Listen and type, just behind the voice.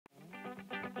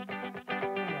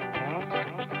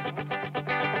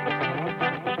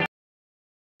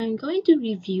I'm going to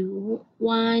review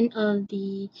one of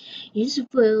the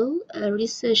useful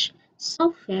research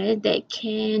software that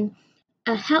can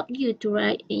help you to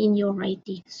write in your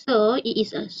writing. So it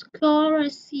is a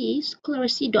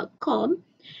Scholarcy.com.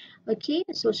 Okay,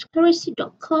 so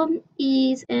Scholarcy.com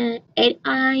is an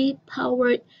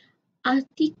AI-powered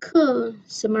article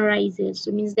summarizer. So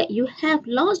it means that you have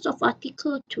lots of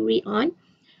articles to read on,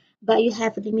 but you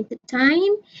have limited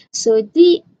time. So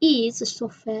this is a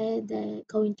software that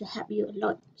going to help you a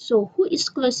lot. So who is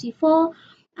Scholarcy for?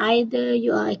 Either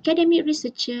you are academic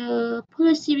researcher,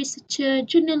 policy researcher,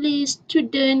 journalist,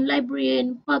 student,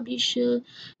 librarian, publisher.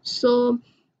 So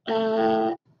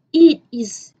uh, it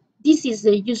is this is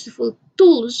a useful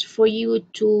tools for you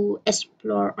to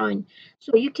explore on.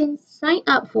 So you can sign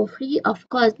up for free. Of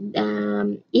course,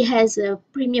 it has a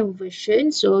premium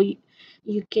version. So you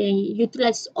can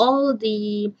utilize all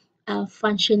the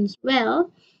functions well,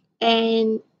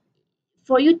 and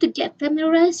for you to get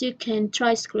familiarized you can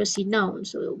try Scholarcy now.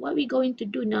 So what we're going to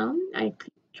do now, I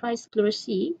click try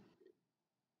Scholarcy.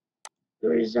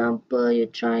 For example, you're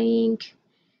trying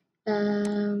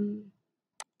um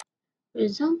for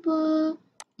example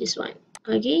this one.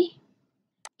 Okay,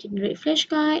 generate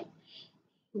flashcard.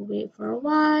 Wait for a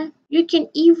while. You can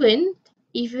even,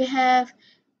 if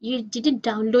you didn't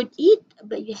download it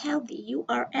but you have the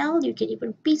URL, you can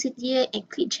even paste it here and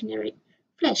click generate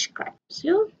flashcard.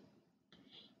 So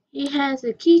it has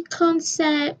a key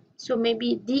concept. So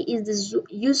maybe this is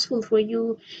useful for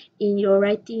you in your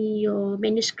writing your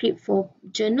manuscript for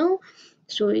journal.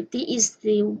 So this is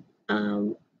the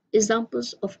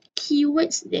examples of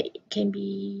keywords that can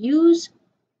be used.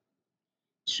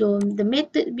 So the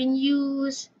method being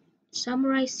used,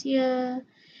 summarized here,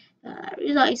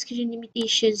 result execution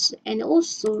limitations, and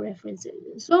also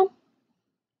references. So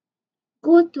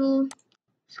go to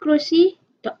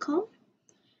Scholarcy.com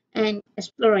and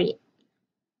explore it.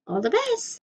 All the best!